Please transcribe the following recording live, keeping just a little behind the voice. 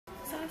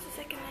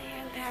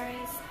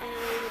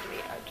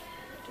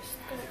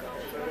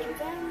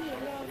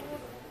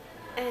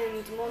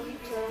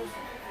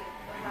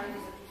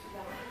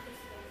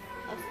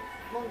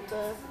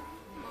the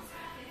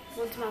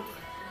Montmartre.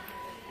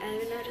 And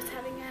we're now just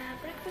having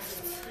a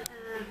breakfast,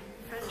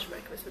 French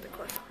breakfast with a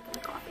croissant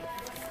and coffee.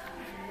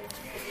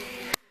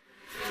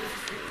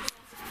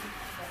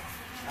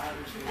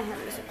 I have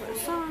a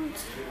croissant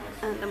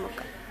and a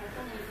mocha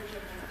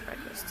for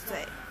breakfast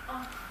today.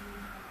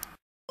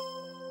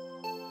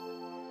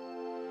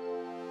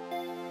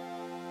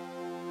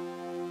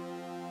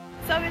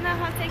 So we now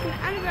have taken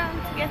the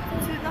underground to get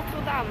to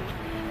Notre-Dame,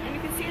 and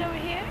you can see it over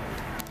here.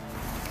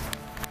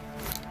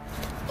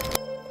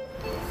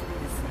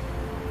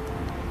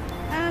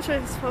 I'm not sure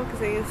if it's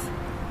focusing.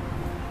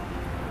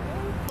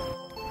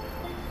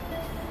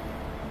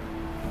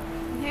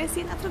 And here you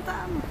see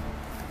Notre-Dame.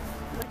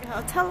 Like a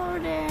hotel over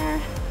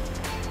there.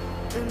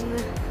 And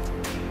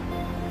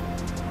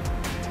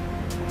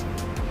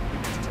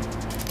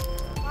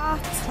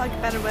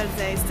like better weather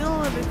today. Still a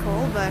little bit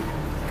cold, but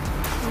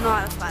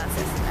not as bad as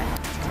yesterday.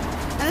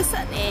 And it's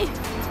sunny,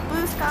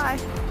 blue sky.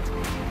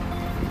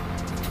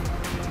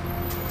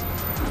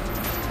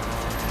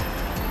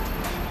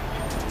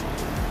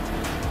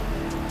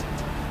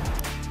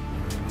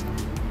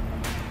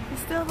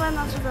 Still by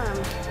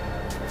Notre-Dame.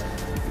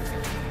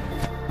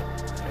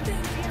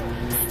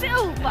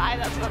 Still by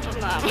that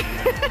Notre-Dame.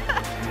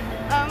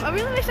 I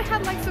really wish I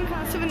had like some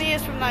kind of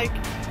souvenirs from like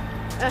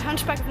a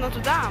Hunchback of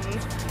Notre Dame.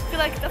 I feel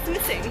like that's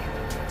missing.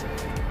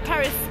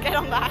 Paris, get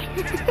on that.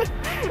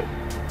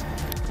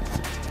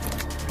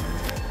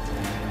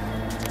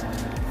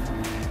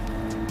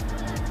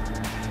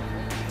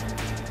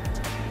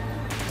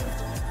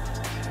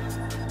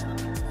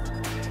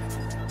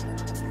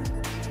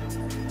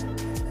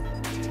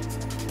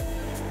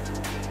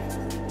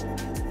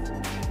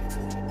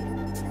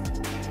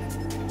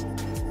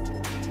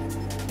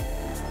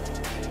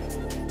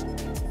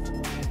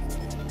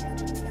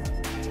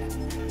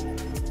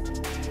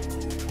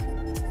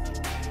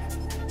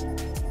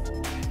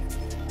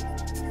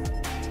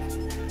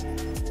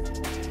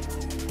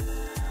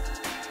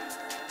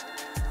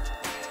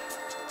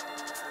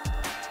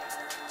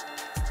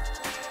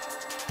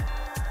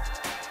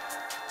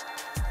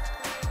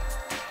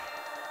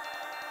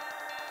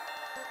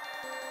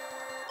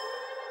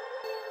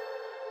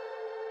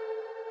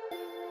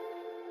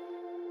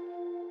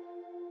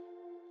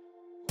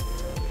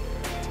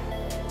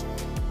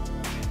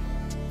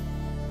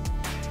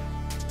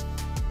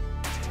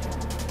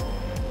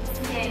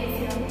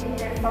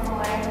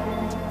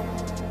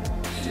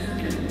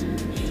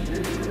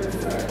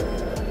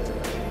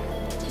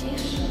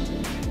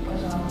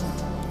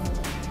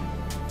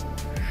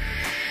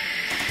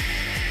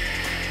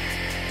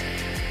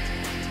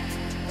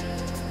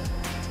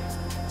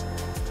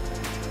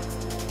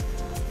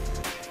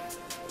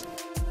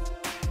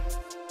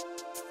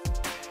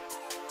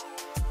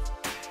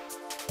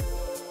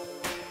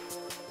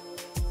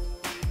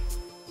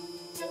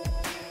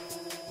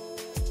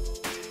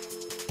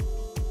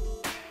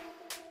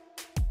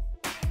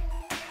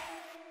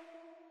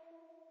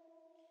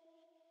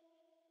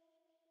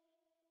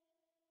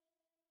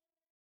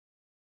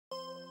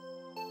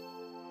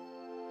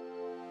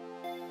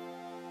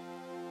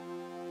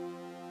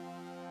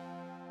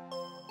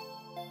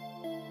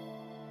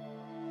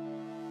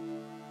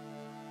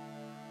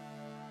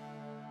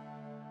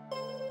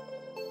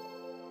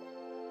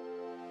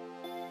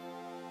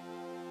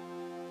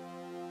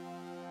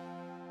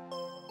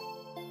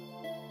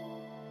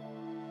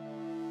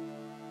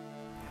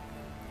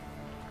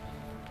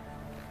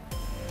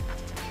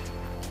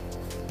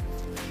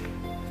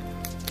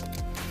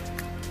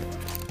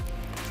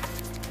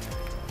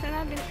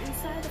 I've been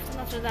inside of the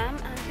Notre-Dame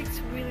and I think it's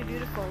really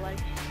beautiful. Like,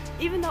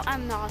 even though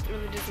I'm not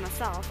religious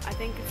myself, I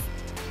think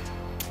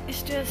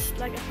it's just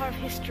like a part of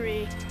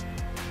history,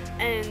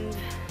 and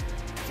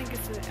I think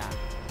it's I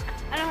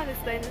don't know how to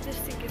explain it. I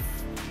just think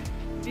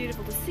it's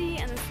beautiful to see,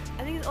 and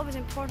I think it's always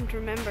important to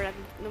remember that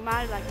no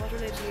matter like what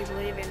religion you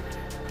believe in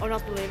or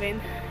not believe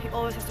in, you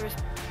always have to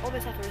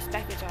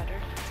respect each other.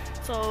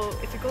 So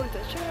if you go into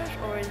a church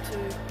or into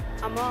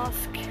a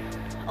mosque,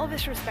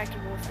 always respect the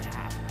rules they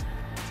have.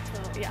 So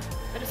yeah,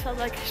 I just felt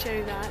like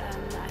sharing that,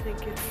 and I think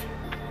it's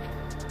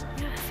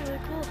really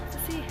cool to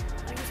see.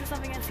 Like, this is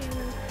something I've seen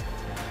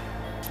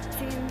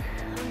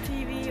on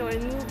TV or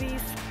in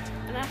movies,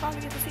 and I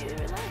finally get to see it in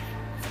real life.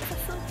 So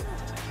that's so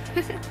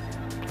cool.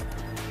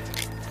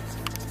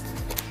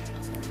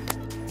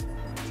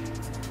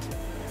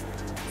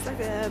 It's like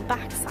the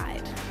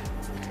backside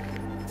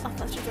of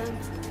notre-dame.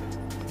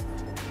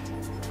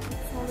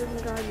 Small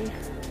little garden.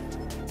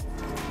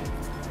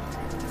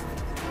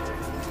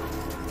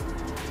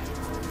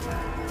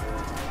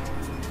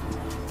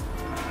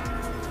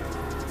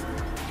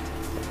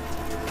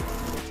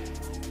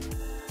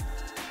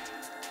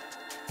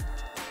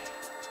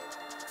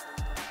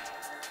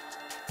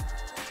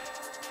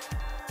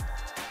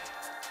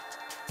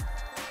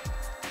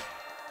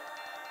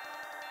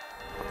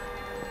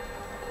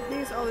 I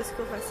think it's always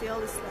cool if I see all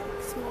this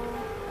like small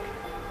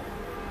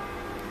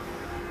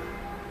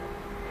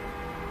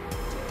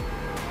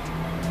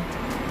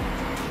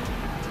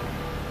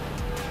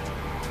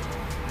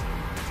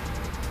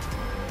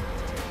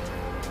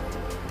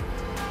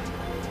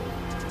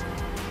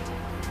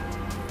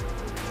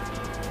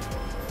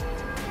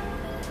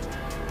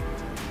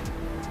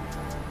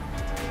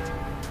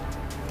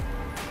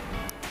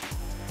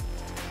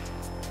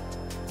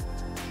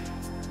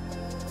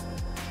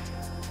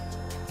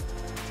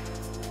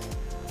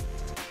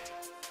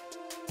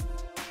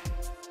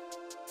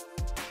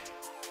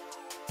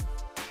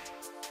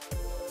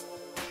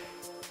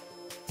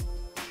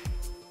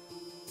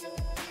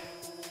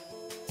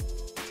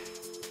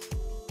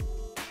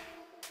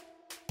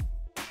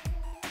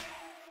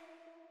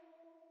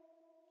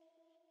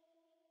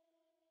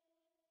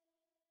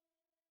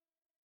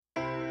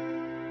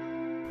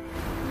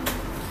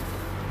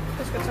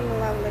got some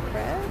lovely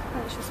bread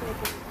and she's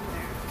making it in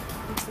there.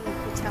 And some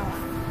Nutella.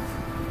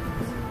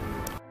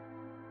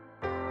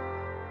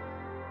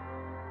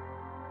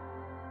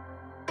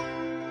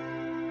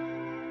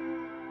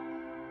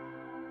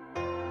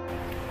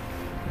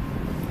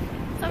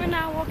 So we're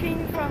now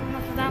walking from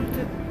Notre-Dame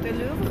to the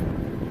Louvre.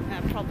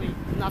 Probably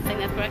not saying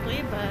that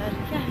correctly, but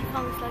yeah, it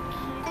sounds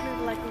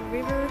like a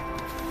river.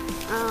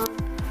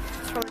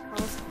 It's probably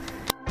called.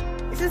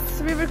 Is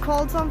this river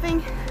called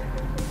something?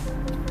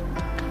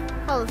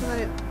 Oh, it's not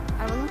it.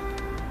 I don't know.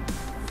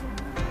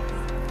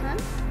 Huh?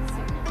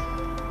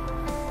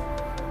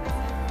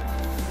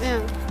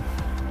 Yeah.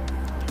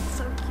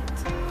 So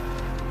cute.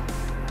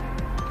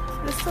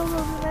 There's so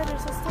lovely weather,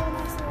 so it's so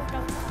nice to walk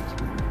outside.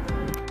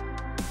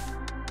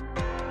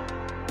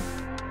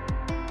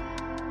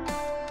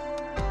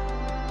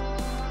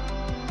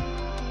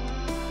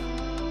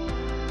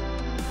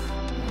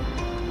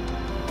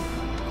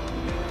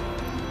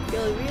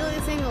 Feeling really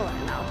single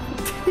right now.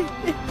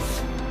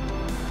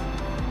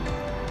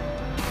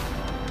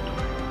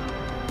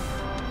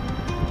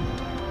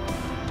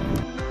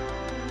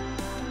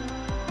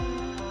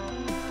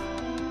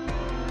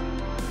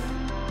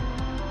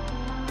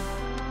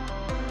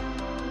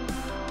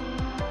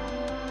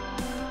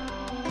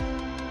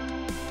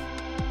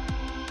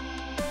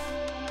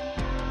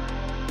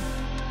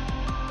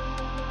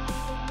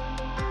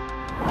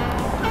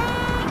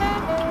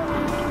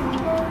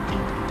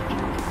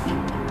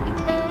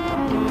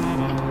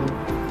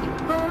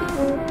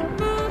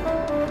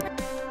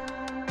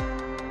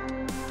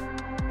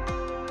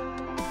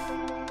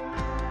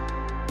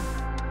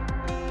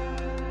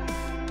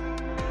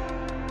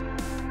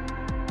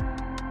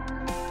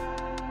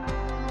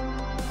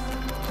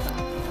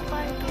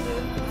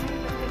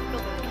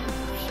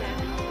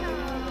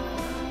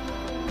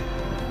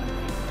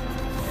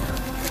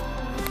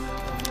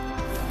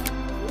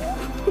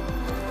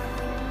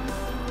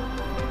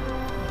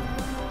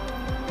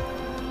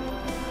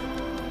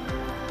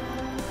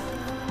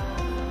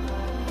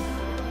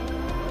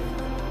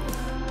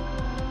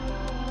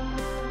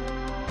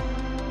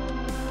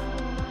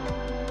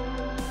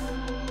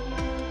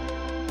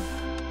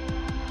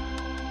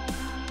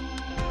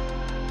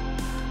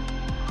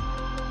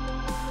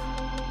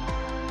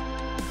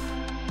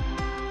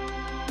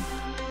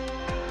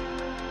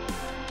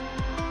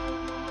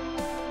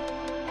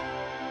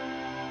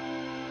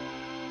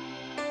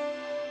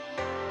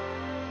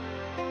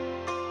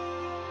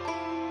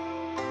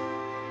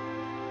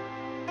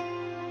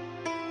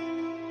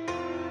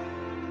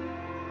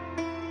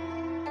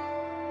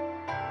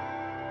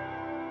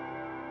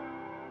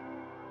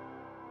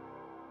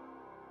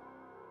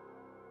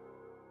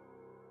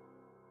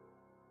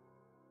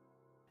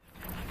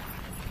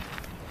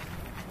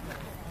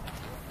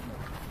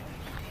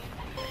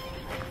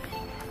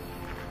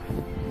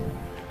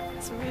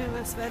 It's really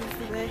nice weather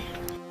today.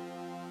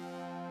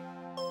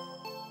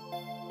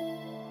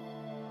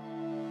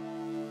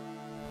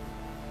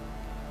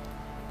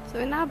 So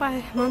we're now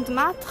by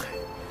Montmartre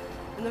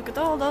and look at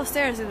all those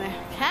stairs in there.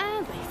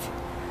 Can't wait.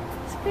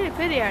 It's pretty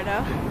pretty here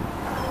though.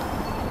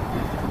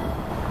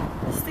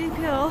 A steep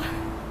hill.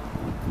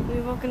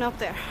 We're walking up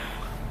there.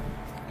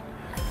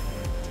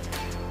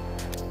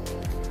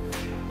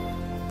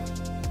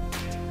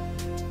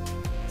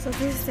 So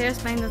these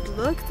stairs may not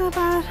look that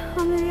bad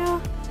on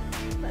video,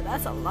 but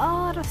that's a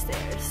lot of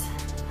stairs.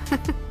 I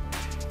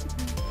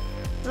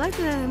like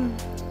the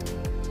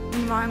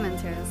environment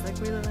here. It's like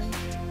really like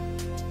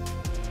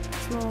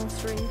small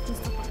streets and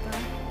stuff like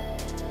that.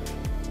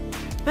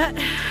 But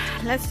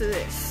let's do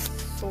this.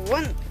 So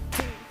 1,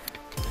 2.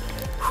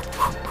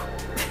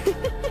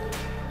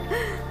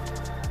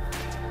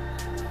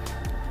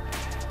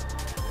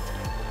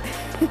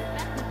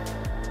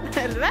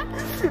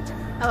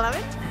 I love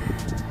it.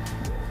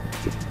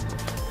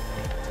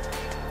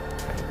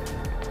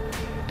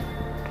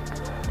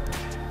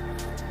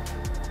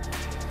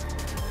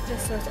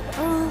 Just sort of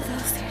all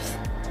those stairs.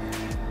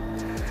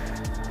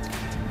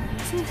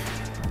 See it?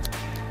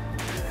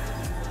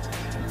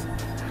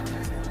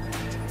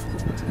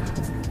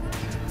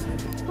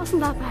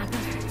 Wasn't that bad,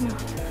 but you know,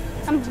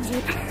 I'm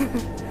asleep.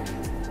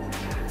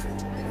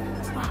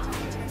 Wow.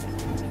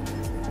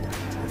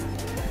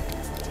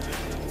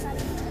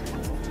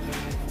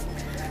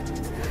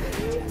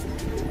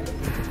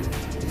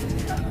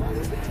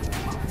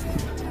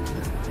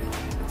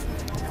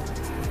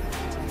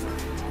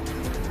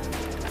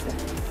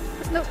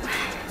 Nope.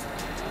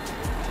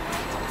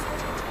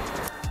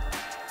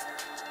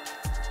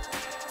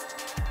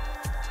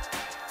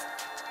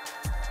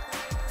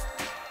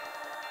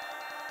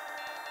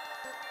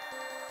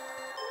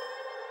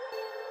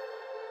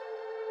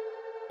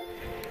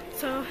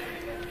 So,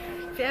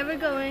 if you're ever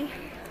going to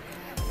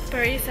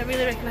Paris, I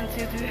really recommend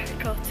you to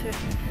go to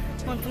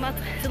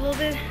Montmartre. It's a little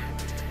bit,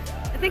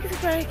 I think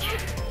it's like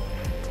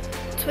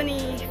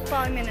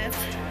 25 minutes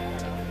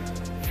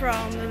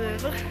from the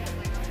Louvre.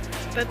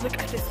 But look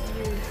at this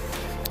view.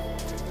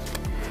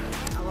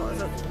 Oh, well,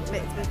 it's a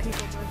bit the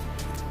people, but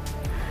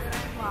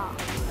wow.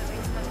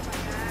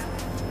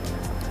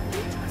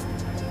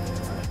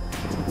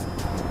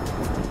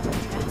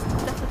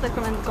 not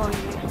recommend going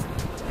there.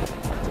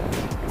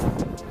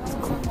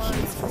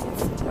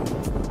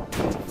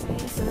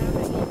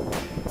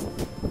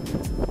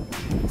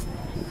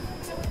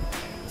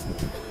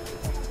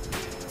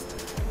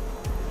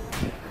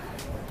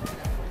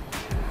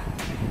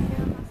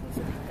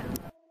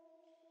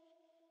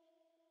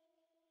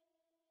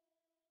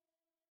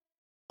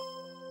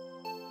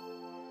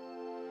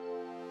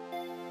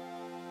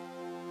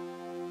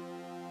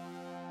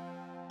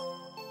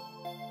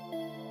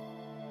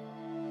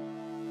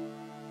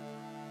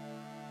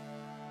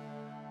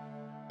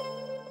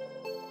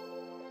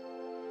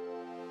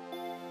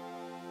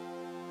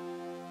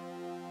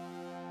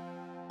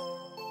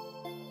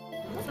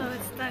 So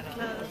it's that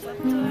close up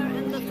to our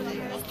end of the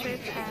first trip,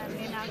 and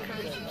we're now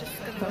currently just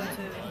gonna go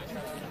to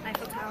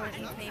Eiffel Tower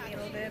and eat maybe a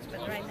little bit,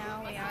 but right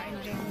now we are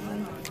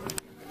enjoying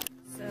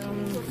some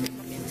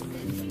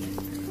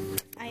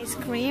ice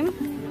cream,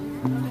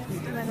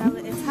 vanilla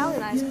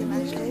Italian ice cream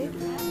actually,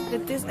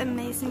 with this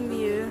amazing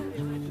view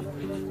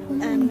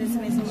and this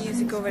amazing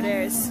music over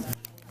there. It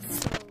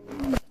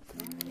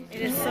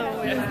is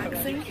so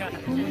relaxing.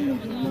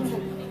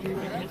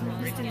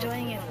 Just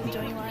enjoying it,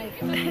 enjoying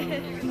life.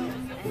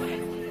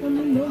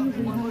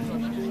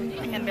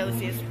 I can barely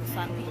see the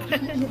sun.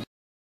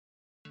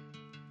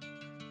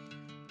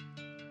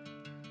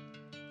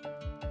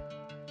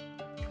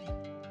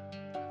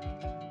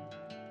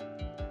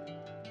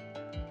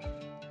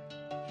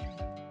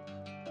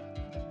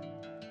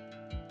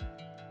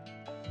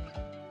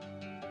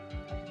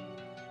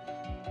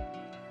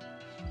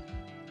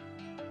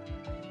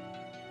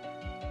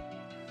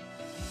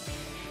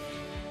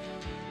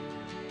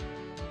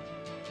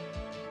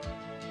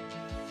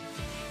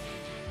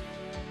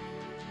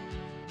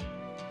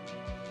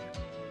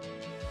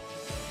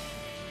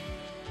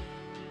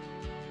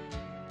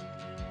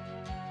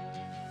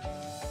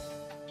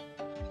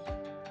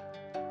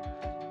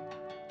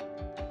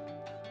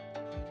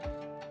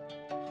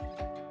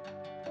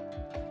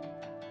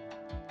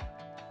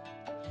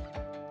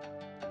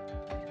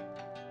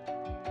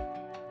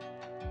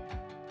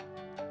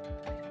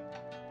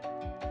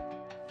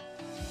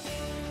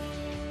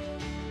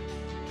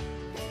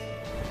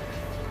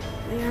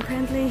 They are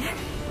apparently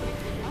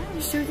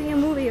shooting a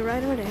movie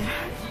right over there.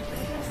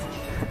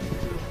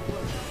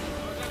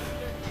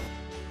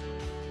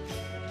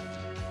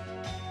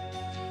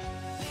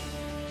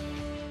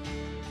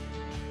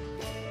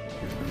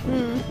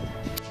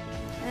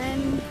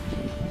 And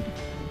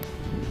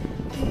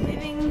I'm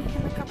leaving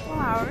in a couple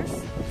hours,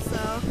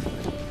 so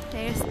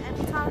there's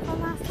Eiffel Tower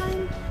from last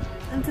time,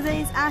 and today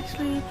is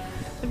actually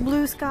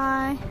blue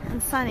sky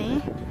and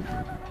sunny,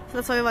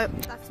 so that's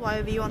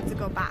why we want to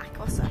go back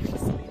also actually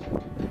see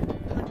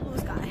the blue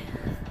sky.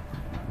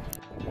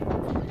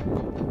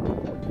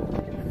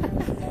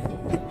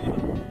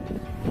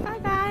 Bye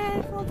bye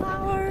Eiffel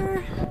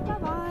Tower, bye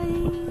bye.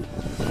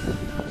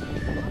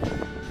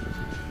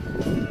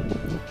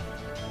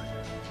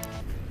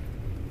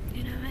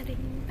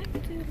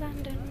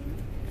 London,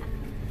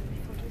 and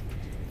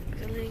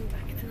we're leaving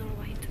back to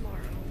Norway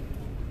tomorrow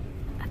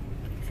at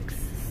 6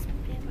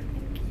 PM I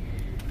think.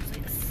 So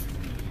yes,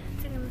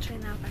 sitting on the train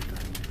now back to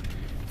London.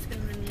 It's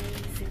been an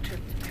amazing trip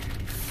to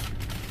Paris.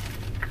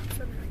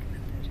 Absolutely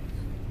recommended.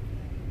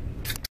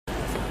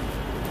 Now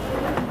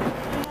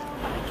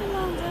back in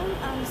London,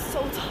 I'm so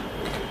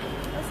tired.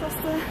 This was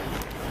the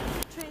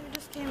train we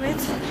just came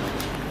with,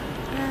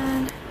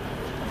 and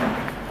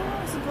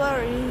it's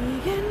blurry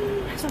again.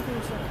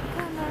 Something's wrong with the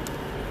camera.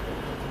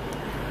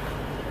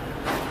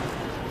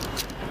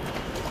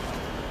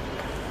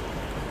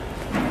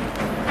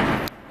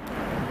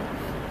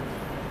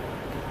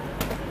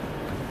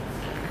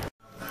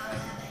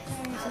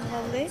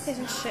 There's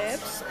some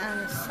chips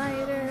and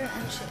cider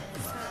and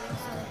chips.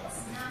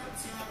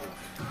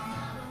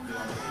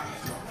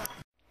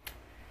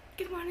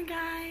 Good morning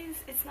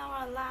guys, it's now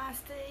our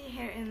last day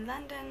here in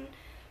London.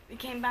 We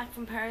came back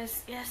from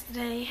Paris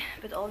yesterday,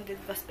 but all we did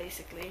was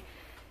basically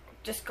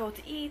just go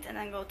to eat and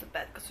then go to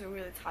bed because we're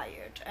really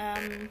tired.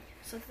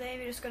 So today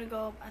we're just gonna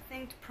go, I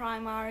think, to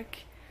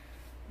Primark,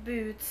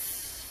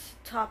 Boots,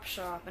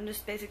 Topshop, and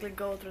just basically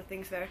go through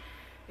things where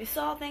we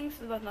saw things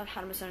but not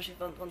 100% sure if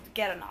we want to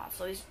get or not.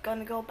 So we're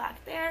gonna go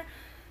back there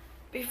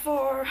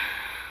before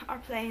our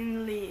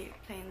plane leaves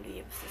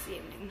this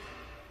evening.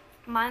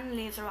 Mine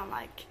leaves around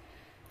like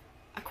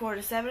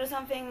 6:45 or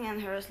something,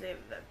 and hers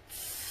leaves at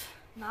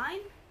 9?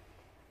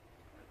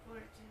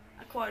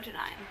 A quarter to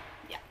 9,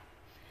 yeah.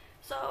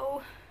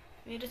 So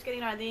we're just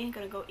getting ready,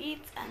 gonna go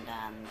eat and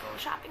then go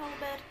shopping a little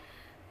bit,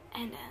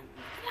 and then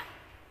yeah.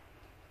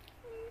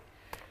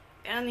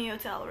 In a new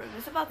hotel room.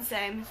 It's about the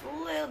same. It's a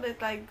little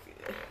bit like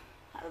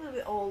a little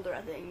bit older,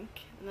 I think,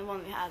 than the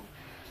one we had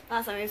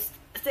last time. We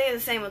stayed at the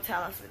same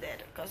hotel as we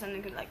did, because then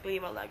you could like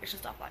leave our luggage and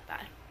stuff like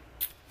that.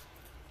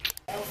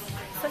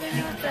 So we're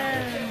at the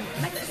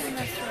Mexican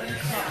restaurant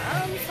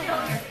called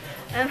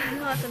we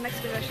got the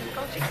Mexican restaurant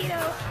called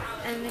Chiquito,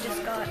 and we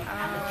just got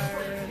our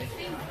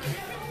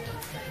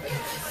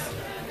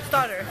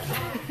starter.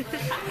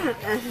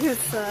 And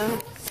it's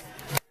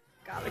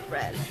got garlic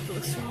bread. It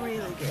looks really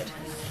good.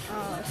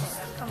 Oh,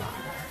 come on.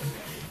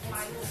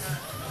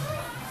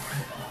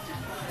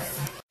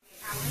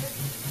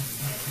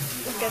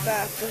 Look at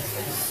that. This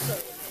is so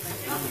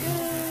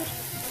good.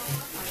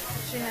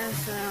 She has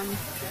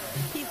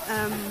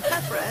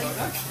fat bread.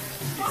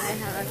 I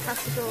have a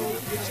classical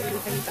chili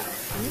thing.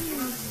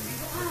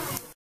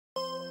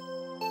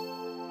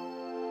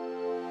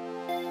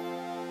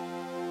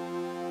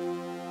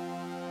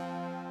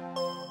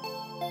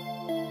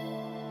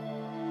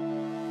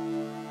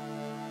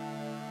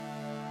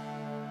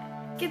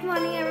 Good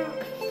morning,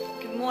 everyone.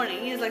 Good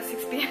morning. It's like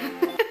 6 p.m.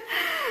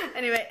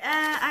 Anyway,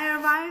 I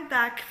arrived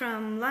back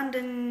from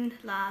London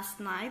last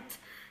night.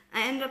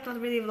 I ended up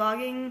not really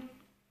vlogging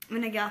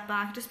when I got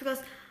back, just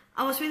because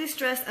I was really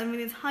stressed and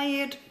really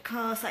tired,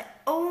 because I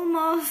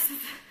almost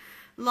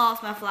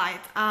lost my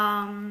flight.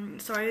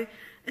 Sorry.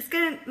 It's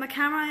getting, my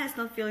camera is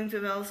not feeling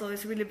too well, so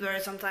it's really blurry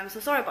sometimes. So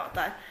sorry about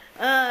that.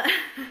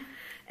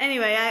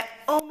 Anyway, I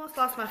almost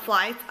lost my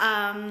flight.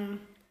 I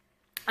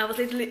was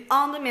literally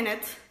on the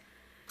minute,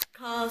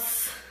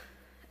 because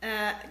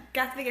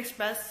Gatwick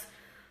Express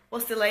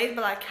was delayed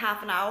by like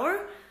half an hour,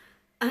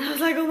 and I was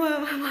like, oh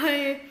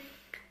my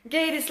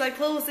gate is like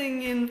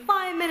closing in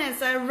 5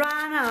 minutes. I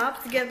ran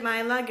up to get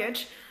my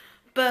luggage,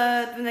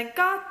 but when I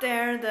got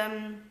there,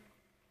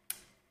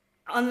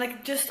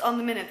 just on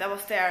the minute I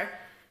was there,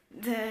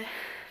 there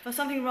was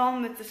something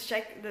wrong with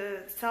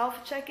the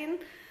self check-in,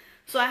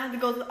 so I had to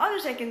go to the other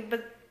check-in.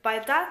 But by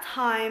that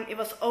time it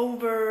was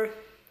over,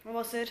 what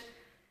was it,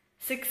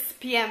 6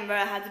 p.m. where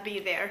I had to be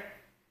there.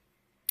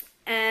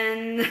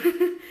 And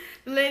the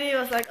lady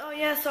was like, oh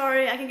yeah,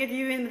 sorry, I can get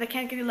you in, but I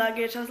can't get your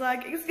luggage. I was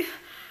like,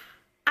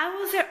 I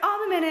was here on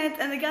the minute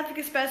and the Gatwick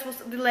Express was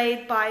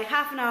delayed by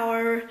half an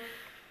hour.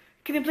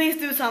 Can you please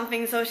do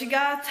something? So she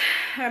got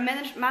her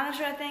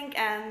manager, I think,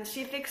 and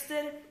she fixed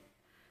it.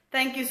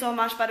 Thank you so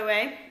much, by the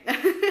way.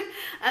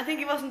 I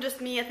think it wasn't just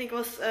me. I think it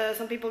was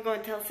some people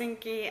going to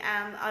Helsinki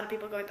and other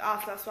people going to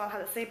Oslo as well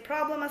had the same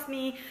problem as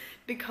me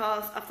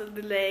because of the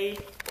delay.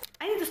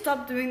 I need to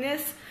stop doing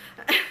this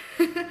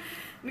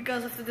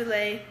because of the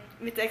delay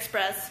with the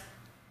express.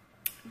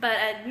 But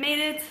I made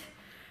it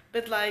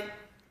with like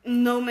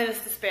no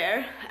minutes to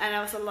spare, and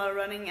I was a lot of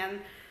running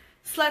and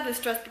slightly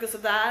stressed because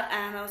of that,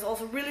 and I was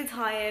also really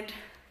tired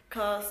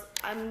because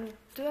I'm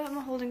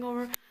holding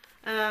over.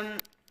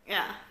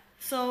 Yeah,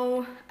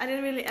 so I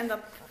didn't really end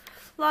up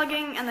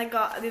vlogging, and I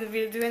didn't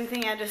really do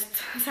anything. I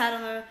just sat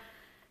on a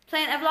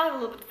plane. I vlogged a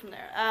little bit from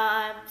there.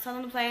 I sat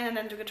on the plane and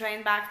then took a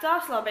train back to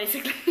Oslo,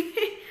 basically.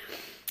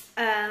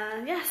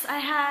 Yes, I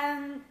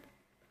had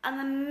an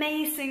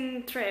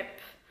amazing trip.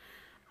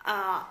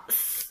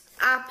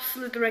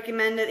 Absolutely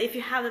recommend it if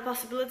you have the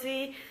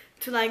possibility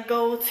to like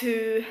go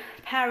to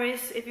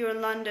Paris if you're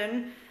in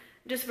London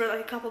just for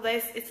like a couple of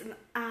days. It's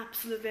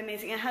absolutely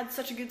amazing. I had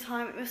such a good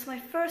time. It was my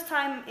first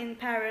time in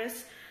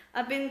Paris.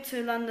 I've been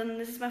to London.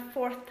 This is my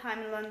 4th time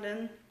in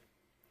London.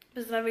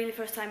 This is my really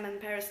first time in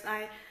Paris, and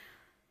I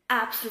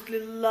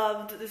absolutely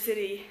loved the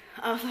city.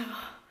 I was like,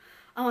 oh,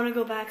 I want to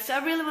go back. So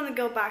I really want to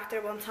go back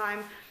there one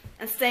time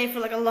and stay for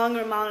like a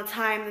longer amount of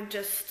time than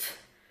just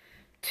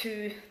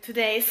two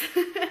days.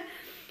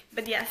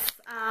 But yes,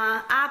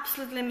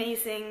 absolutely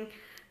amazing.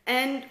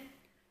 And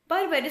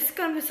by the way, this is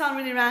going to sound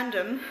really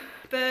random,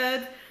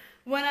 but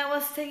when I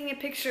was taking a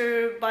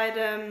picture by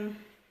the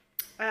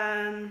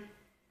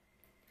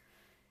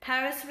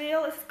Paris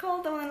wheel, is it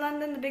called, the one in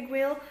London, the big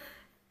wheel,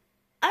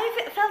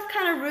 I felt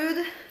kind of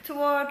rude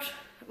towards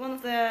one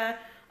of the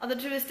other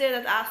tourists there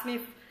that asked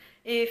me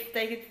if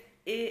they could,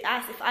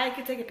 asked if I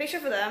could take a picture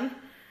for them.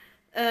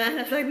 And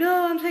I was like,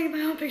 no, I'm taking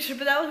my own picture.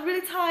 But I was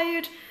really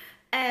tired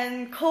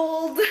and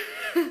cold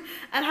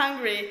and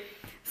hungry.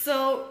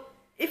 So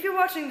if you're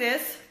watching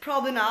this,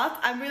 probably not.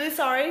 I'm really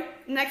sorry.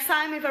 Next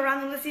time, if I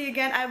randomly see you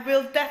again, I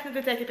will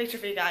definitely take a picture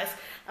for you guys.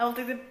 I will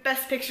take the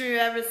best picture you've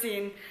ever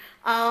seen.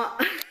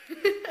 I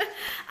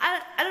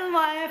don't know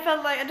why I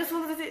felt like I just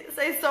wanted to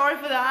say sorry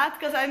for that,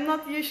 because I'm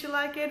not usually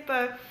like it,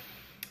 but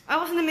I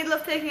was in the middle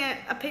of taking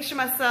a picture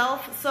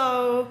myself,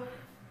 so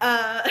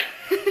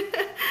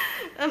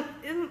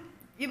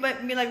you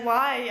might be like,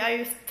 why are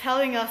you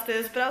telling us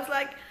this? But I was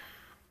like,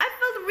 I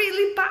felt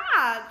really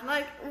bad.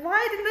 Like,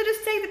 why didn't I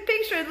just take the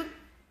picture?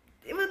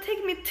 It would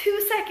take me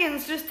 2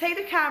 seconds. Just take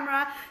the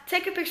camera,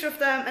 take a picture of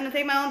them, and then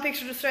take my own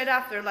picture just straight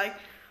after. Like,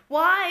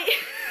 why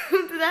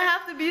did I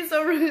have to be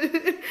so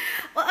rude?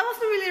 Well, I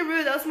wasn't really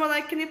rude. I was more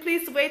like, can you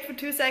please wait for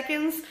 2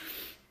 seconds?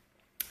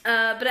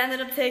 But I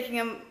ended up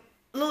taking a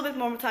little bit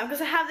more time,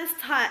 because I have this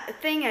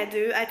thing I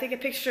do. I take a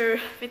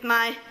picture with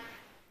my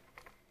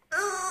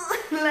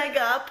leg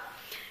up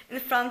in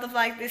front of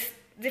like this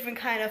different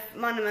kind of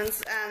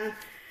monuments and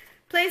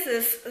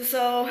places,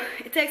 so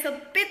it takes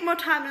a bit more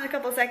time than a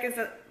couple of seconds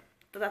that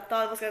I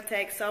thought it was going to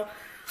take. So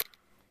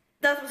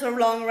that was a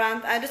long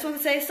rant. I just want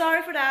to say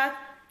sorry for that.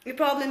 You're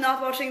probably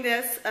not watching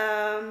this,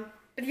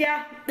 but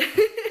yeah.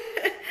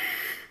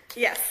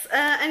 Yes,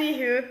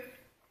 anywho,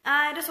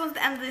 I just wanted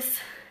to end this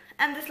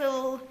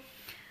little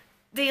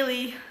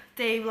daily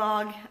day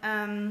vlog,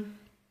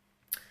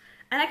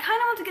 And I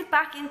kind of want to get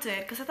back into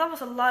it because I thought it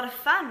was a lot of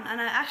fun and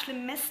I actually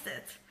missed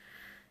it.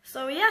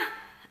 So yeah,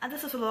 and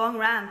this was a long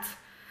rant.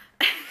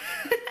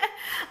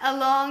 A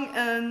long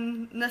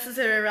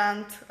unnecessary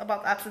rant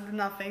about absolutely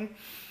nothing.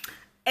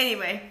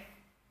 Anyway,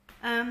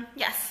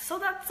 yes, so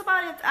that's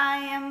about it. I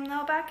am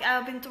now back.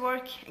 I've been to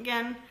work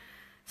again,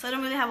 so I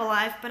don't really have a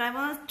life, but I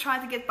want to try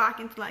to get back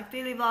into like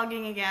daily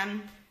vlogging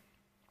again,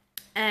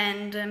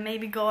 and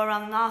maybe go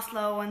around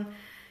Oslo and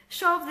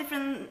show off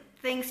different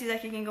things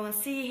that you can go and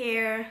see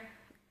here,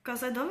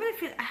 because I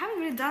haven't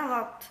really done a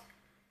lot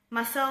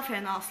myself here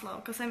in Oslo,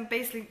 because I'm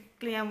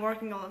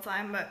working all the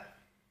time. But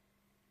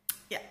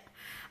yeah,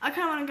 I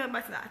kind of want to go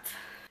back to that.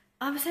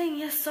 I'm saying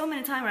yes so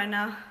many times right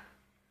now.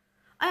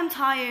 I'm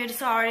tired,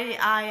 sorry.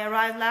 I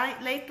arrived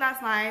late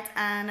last night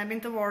and I've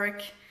been to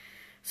work,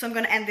 so I'm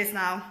gonna end this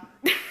now.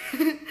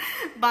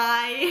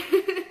 Bye.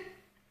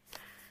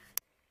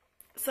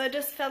 So I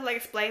just felt like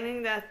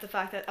explaining that the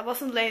fact that I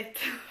wasn't late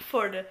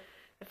for the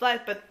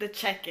flight, but the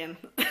check-in.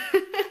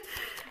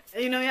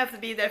 You know, you have to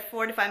be there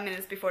 45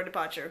 minutes before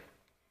departure.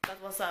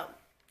 That was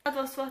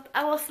what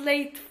I was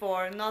late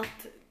for, not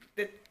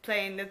the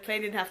plane. The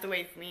plane didn't have to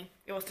wait for me.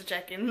 It was the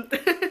check-in.